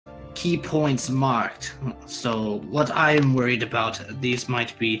key points marked. So what I'm worried about, these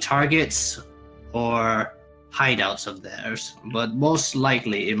might be targets or hideouts of theirs, but most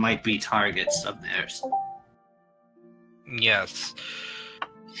likely it might be targets of theirs. Yes.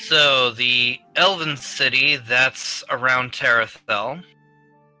 So the Elven City, that's around Terrathel.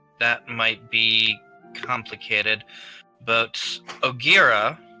 That might be complicated. But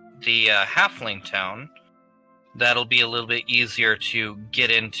Ogira, the halfling town, that'll be a little bit easier to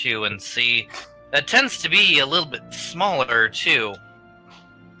get into and see. That tends to be a little bit smaller, too.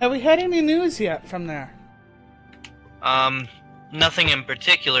 Have we had any news yet from there? Nothing in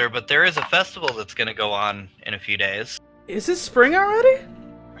particular, but there is a festival that's going to go on in a few days. Is it spring already?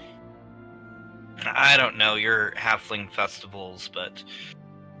 I don't know your halfling festivals, but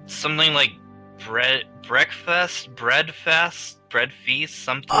something like bread feast, bread feast,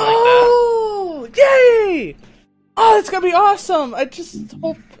 something like that. Oh, yay! Oh, it's gonna be awesome! I just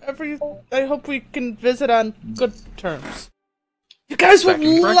hope I hope we can visit on good terms. You guys would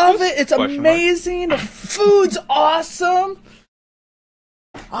love it. It's amazing. The food's awesome.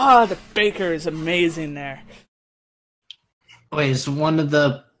 Ah, the baker is amazing there. Wait, is one of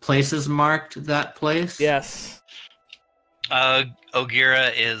the places marked that place? Yes.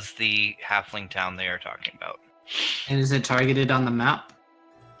 Ogira is the halfling town they are talking about. And is it targeted on the map?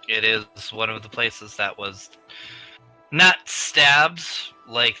 It is one of the places that was not stabbed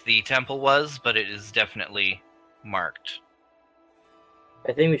like the temple was, but it is definitely marked.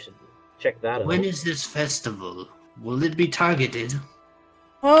 I think we should check that out. When is this festival? Will it be targeted?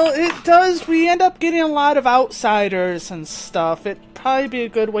 Well, it does. We end up getting a lot of outsiders and stuff. It'd probably be a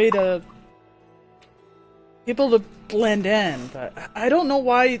good way to people to blend in, but I don't know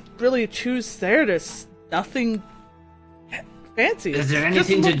why really choose there. There's nothing fancy. Is there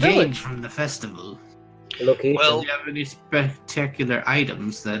anything to gain from the festival? Location. Well, Do you have any spectacular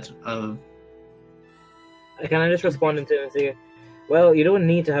items that Can I just respond to him and say, well, you don't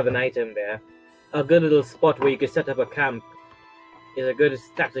need to have an item there. A good little spot where you can set up a camp is a good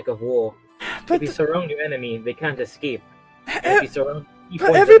tactic of war. But if you surround your enemy, they can't escape. If you surround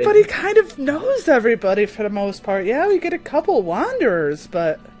but everybody kind of knows everybody for the most part. Yeah, we get a couple wanderers,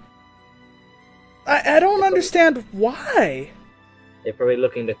 but I don't understand why. They're probably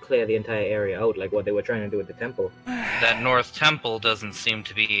looking to clear the entire area out, like what they were trying to do with the temple. That North Temple doesn't seem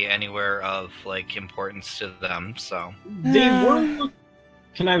to be anywhere of importance to them, so... They were...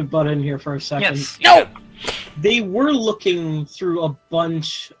 Can I butt in here for a second? Yes. No! They were looking through a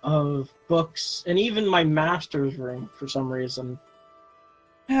bunch of books, and even my master's room, for some reason.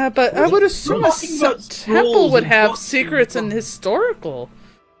 Yeah, but I would assume a temple would have secrets and historical.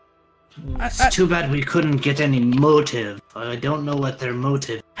 It's too bad we couldn't get any motive. I don't know what their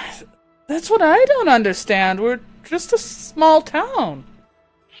motive is. That's what I don't understand. We're just a small town.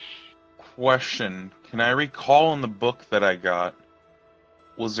 Question. Can I recall in the book that I got,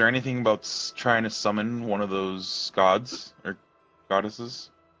 was there anything about trying to summon one of those gods or goddesses?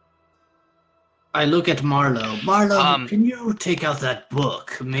 I look at Marlowe. Marlowe, can you take out that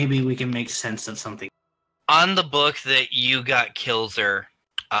book? Maybe we can make sense of something. On the book that you got, Kilzer,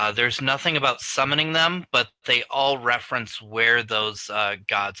 there's nothing about summoning them, but they all reference where those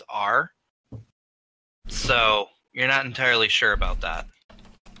gods are. So, you're not entirely sure about that.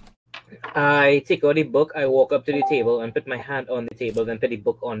 I take out the book, I walk up to the table and put my hand on the table, then put the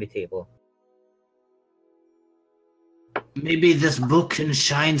book on the table. Maybe this book can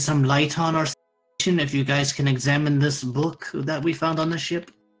shine some light on our situation if you guys can examine this book that we found on the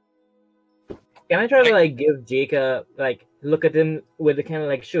ship. Can I try to give Jake a look at him with the kind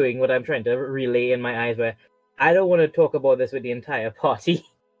of showing what I'm trying to relay in my eyes, where I don't want to talk about this with the entire party.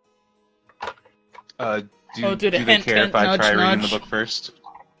 Do hint, they hint, care if I nudge, try reading nudge. the book first?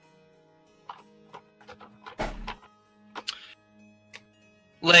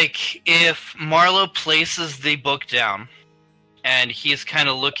 If Marlowe places the book down, and he's kind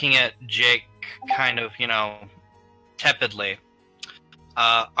of looking at Jake kind of, tepidly,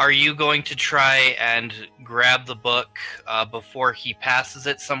 are you going to try and grab the book before he passes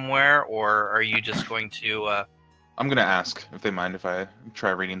it somewhere, or are you just going to... I'm going to ask if they mind if I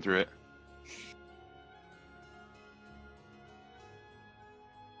try reading through it.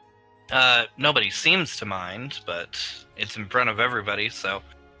 Nobody seems to mind, but it's in front of everybody, so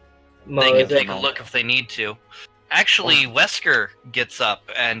No, they can is it- take a look if they need to. Actually, Wesker gets up,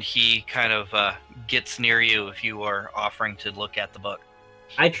 and he kind of gets near you if you are offering to look at the book.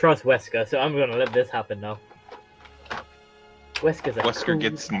 I trust Wesker, so I'm gonna let this happen now. Wesker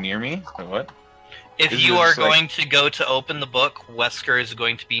gets near me? Or what? If Is you it are just going to go to open the book, Wesker is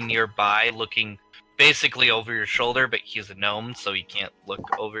going to be nearby, looking basically over your shoulder, but he's a gnome, so he can't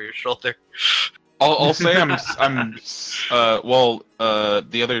look over your shoulder. I'll say the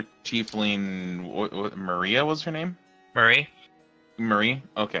other tiefling, Maria was her name? Marie?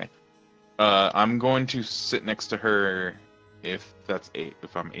 Okay. I'm going to sit next to her if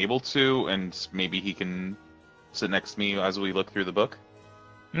I'm able to, and maybe he can sit next to me as we look through the book.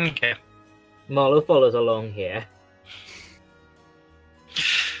 Okay. Marlo follows along here.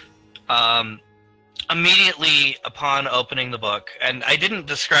 Immediately upon opening the book, and I didn't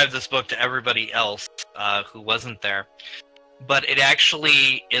describe this book to everybody else who wasn't there, but it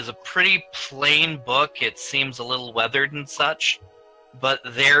actually is a pretty plain book. It seems a little weathered and such, but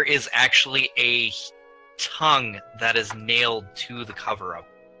there is actually a tongue that is nailed to the cover of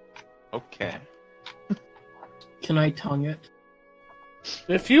it. Okay. Can I tongue it?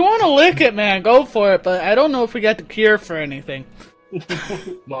 If you want to lick it, man, go for it, but I don't know if we got the cure for anything.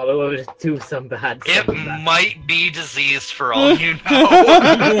 Marlo will just do some bad It stuff. might be diseased for all you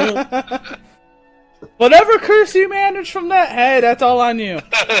know. Whatever curse you manage from that, hey, that's all on you.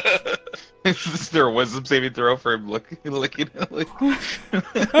 Is there a wisdom saving throw for him licking it?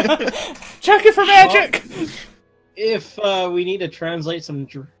 Check it for magic! If we need to translate some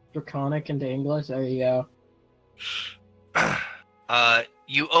Draconic into English, there you go.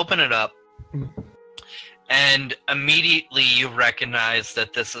 You open it up, and immediately you recognize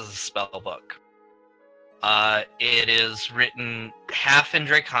that this is a spell book. It is written half in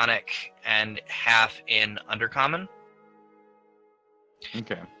Draconic and half in Undercommon.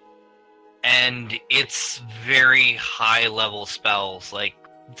 Okay. And it's very high level spells. Like,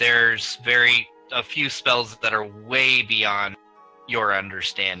 there's a few spells that are way beyond your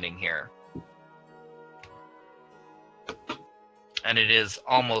understanding here. And it is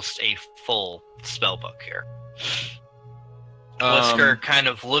almost a full spell book here. Whisker kind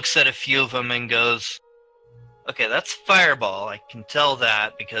of looks at a few of them and goes, okay, that's Fireball. I can tell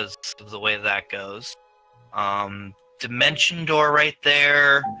that because of the way that goes. Dimension Door right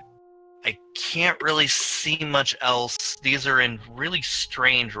there. I can't really see much else. These are in really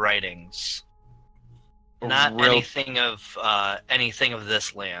strange writings. Not anything of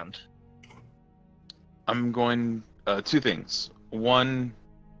this land. I'm going two things. One,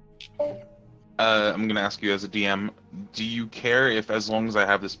 I'm going to ask you as a DM, do you care if, as long as I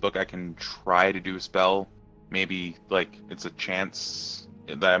have this book, I can try to do a spell? Maybe, like, it's a chance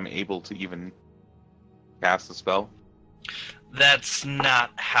that I'm able to even cast the spell? That's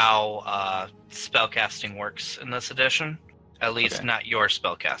not how spellcasting works in this edition. At least not your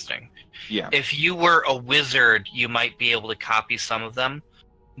spellcasting. Yeah. If you were a wizard, you might be able to copy some of them,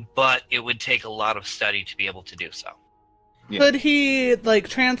 but it would take a lot of study to be able to do so. Yeah. Could he, like,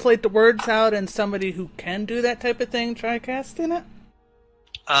 translate the words out and somebody who can do that type of thing try casting it?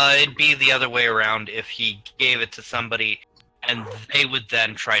 It'd be the other way around if he gave it to somebody and they would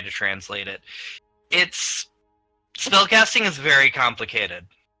then try to translate it. Spellcasting is very complicated.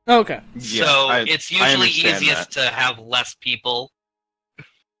 Okay. So it's usually easiest to have less people.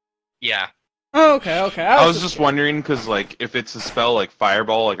 Yeah. Oh, okay. I was just wondering, because, like, if it's a spell like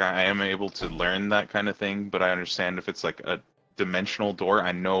Fireball, like, I am able to learn that kind of thing, but I understand if it's, like, a dimensional door,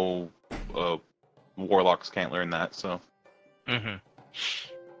 I know warlocks can't learn that, so... Mm-hmm.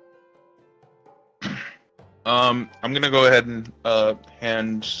 I'm gonna go ahead and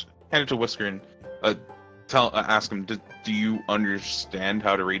hand it to Whisker and ask him, do you understand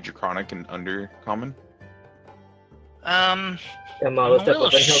how to read Draconic and Undercommon? I'm a little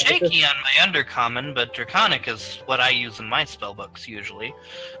shaky on my Undercommon, but Draconic is what I use in my spellbooks usually.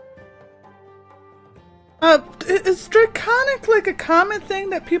 Is Draconic like a common thing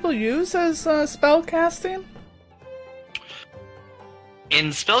that people use as spell casting? In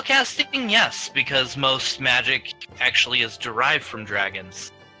spellcasting, yes, because most magic actually is derived from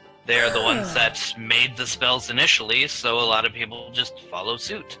dragons. They're the ones that made the spells initially, so a lot of people just follow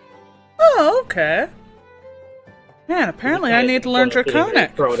suit. Oh, okay. Man, apparently I need to learn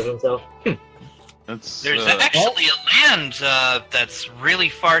Draconic. Proud of himself. There's actually a land that's really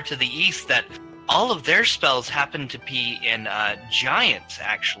far to the east that all of their spells happen to be in giants,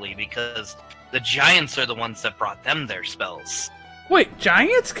 actually, because the giants are the ones that brought them their spells. Wait,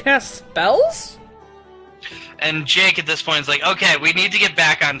 giants cast spells? And Jake at this point is like, okay, we need to get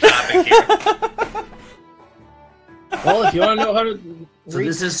back on topic here. Well, if you want to know how to... So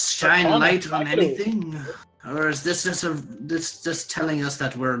this is shine light on anything? Or is this just telling us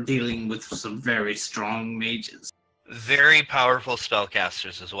that we're dealing with some very strong mages? Very powerful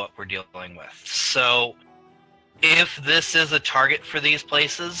spellcasters is what we're dealing with. So, if this is a target for these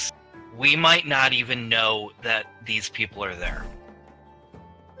places, we might not even know that these people are there.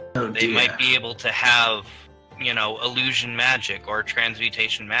 Oh, They dear. might be able to have, illusion magic or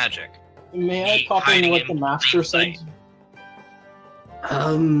transmutation magic. May I Me pop in hiding what in the master plain said?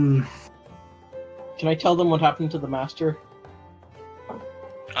 Um, Can I tell them what happened to the master?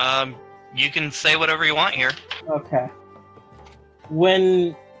 You can say whatever you want here. Okay.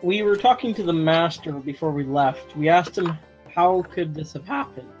 When we were talking to the master before we left, we asked him how could this have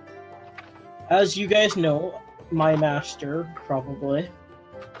happened. As you guys know, my master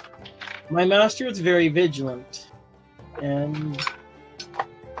is very vigilant, and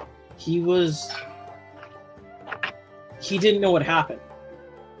he didn't know what happened.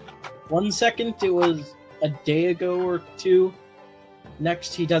 One second it was a day ago or two,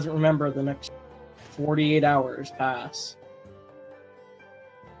 next he doesn't remember, the next 48 hours pass.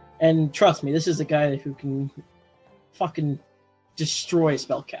 And trust me, this is a guy who can fucking destroy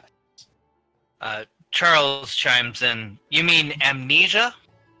spellcasters. Charles chimes in. You mean amnesia?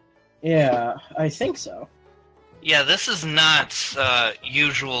 Yeah, I think so. Yeah, this is not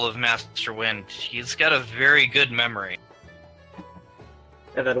usual of Master Wind. He's got a very good memory.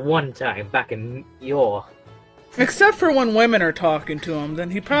 And that one time back in your... Except for when women are talking to him, then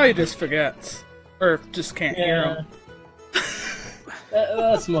he probably just forgets. Or just can't hear them.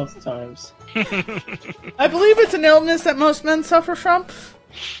 That's most times. I believe it's an illness that most men suffer from.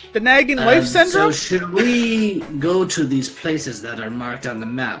 The nagging wife syndrome? So should we go to these places that are marked on the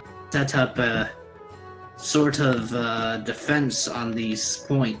map, set up a sort of defense on these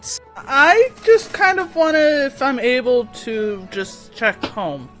points? I just kind of want to, if I'm able to, just check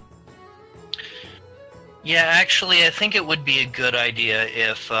home. Yeah, actually, I think it would be a good idea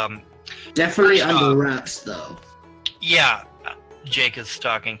if, Definitely First under off- wraps, though. yeah, Jake is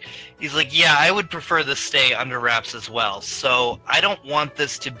talking. He's like, yeah, I would prefer this stay under wraps as well. So I don't want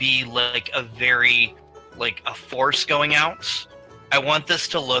this to be like a force going out. I want this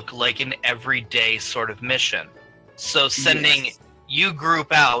to look like an everyday sort of mission. So sending Yes. you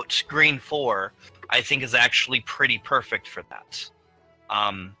group out, Green 4, I think is actually pretty perfect for that.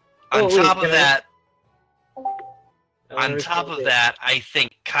 On top of that, I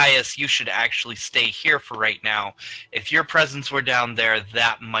think, Caius, you should actually stay here for right now. If your presence were down there,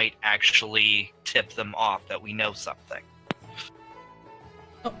 that might actually tip them off that we know something.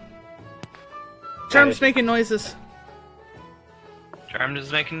 Charm's making noises. Charmed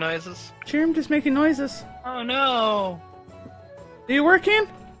is making noises? Charmed is making noises. Oh no! Are you working?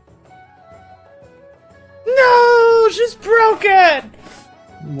 No! She's broken!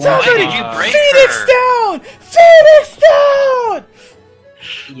 Why Somebody did you break Phoenix her? down! Phoenix down!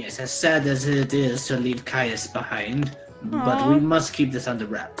 Yes, as sad as it is to leave Caius behind, but Aw. we must keep this under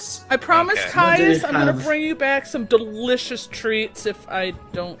wraps. I promise, Okay. Caius, I'm gonna Have- bring you back some delicious treats if I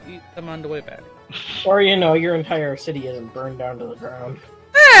don't eat them on the way back. Or, your entire city isn't burned down to the ground.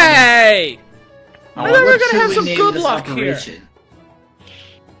 Hey! I thought we were What gonna should have we some name good this luck here. operation?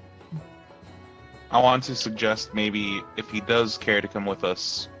 I want to suggest maybe if he does care to come with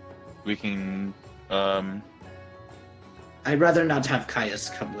us, we can. I'd rather not have Caius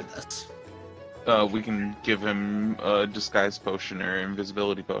come with us. We can give him a disguise potion or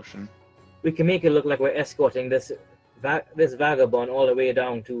invisibility potion. We can make it look like we're escorting this vagabond all the way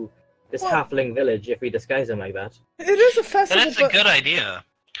down to this Well- halfling village if we disguise him like that. It is a festival, That is a but good idea.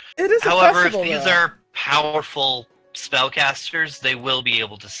 it is a However, if festival. these though. are powerful spellcasters, they will be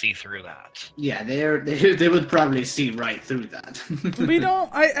able to see through that. Yeah, they would probably see right through that. We don't.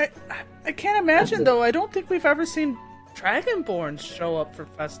 I can't imagine though. I don't think we've ever seen Dragonborns show up for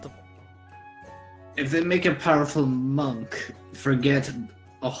festival. If they make a powerful monk forget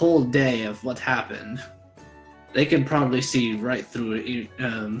a whole day of what happened, they can probably see right through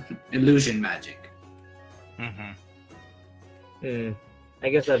illusion magic. Mm-hmm. I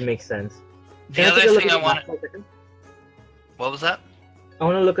guess that makes sense. The Can I other take a look thing at I the want map for a second? What was that? I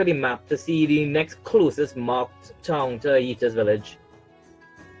want to look at the map to see the next closest marked town to Aita's village.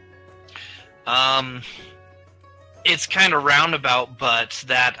 It's kind of roundabout, but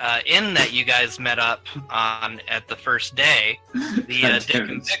that inn that you guys met up on at the first day, the God Dick damn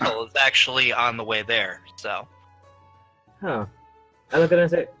and it. Pickle, is actually on the way there. So, Huh. I look at it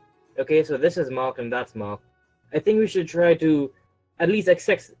and say, okay, so this is marked and that's marked. I think we should try to at least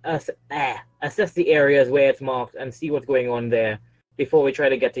assess the areas where it's marked and see what's going on there before we try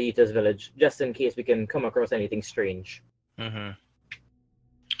to get to Ita's village, just in case we can come across anything strange. mm-hmm.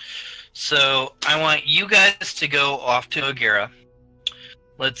 So I want you guys to go off to Ogira.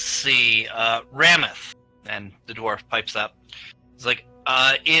 Let's see, Rameth, and the dwarf pipes up. He's like,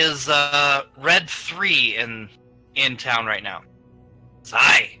 is Red 3 in town right now? It's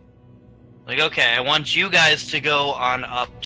aye. Like, okay, I want you guys to go on up